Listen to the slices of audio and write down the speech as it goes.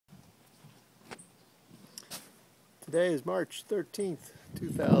Today is March 13th,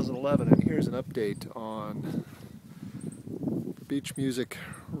 2011, and here's an update on the Beach Music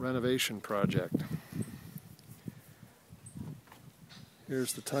Renovation project.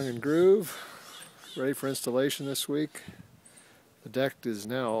 Here's the tongue and groove, ready for installation this week. The deck is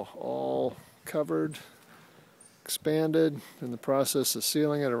now all covered, expanded, in the process of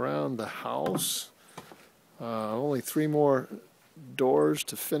sealing it around the house. Only 3 more doors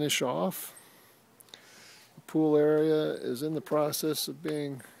to finish off. The pool area is in the process of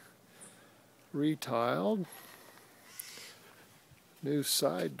being retiled. New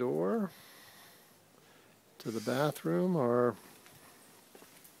side door to the bathroom. Our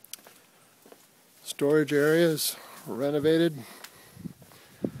storage area is renovated.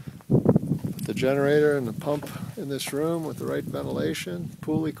 Put the generator and the pump in this room with the right ventilation,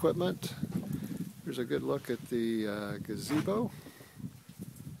 pool equipment. Here's a good look at the gazebo.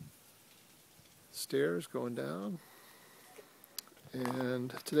 Stairs going down.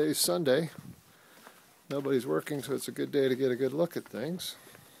 And today's Sunday. Nobody's working, so it's a good day to get a good look at things.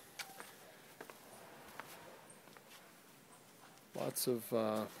 Lots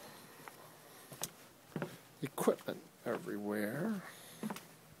of equipment everywhere.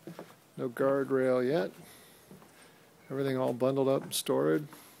 No guardrail yet. Everything all bundled up and stored.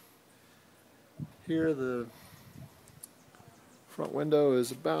 Here the front window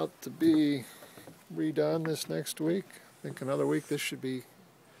is about to be redone this next week. I think another week this should be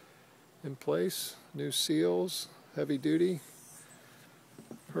in place. New seals, heavy duty,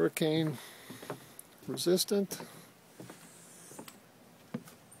 hurricane resistant.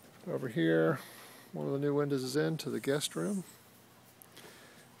 Over here, one of the new windows is into the guest room.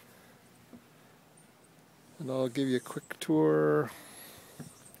 And I'll give you a quick tour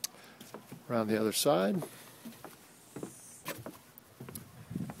around the other side.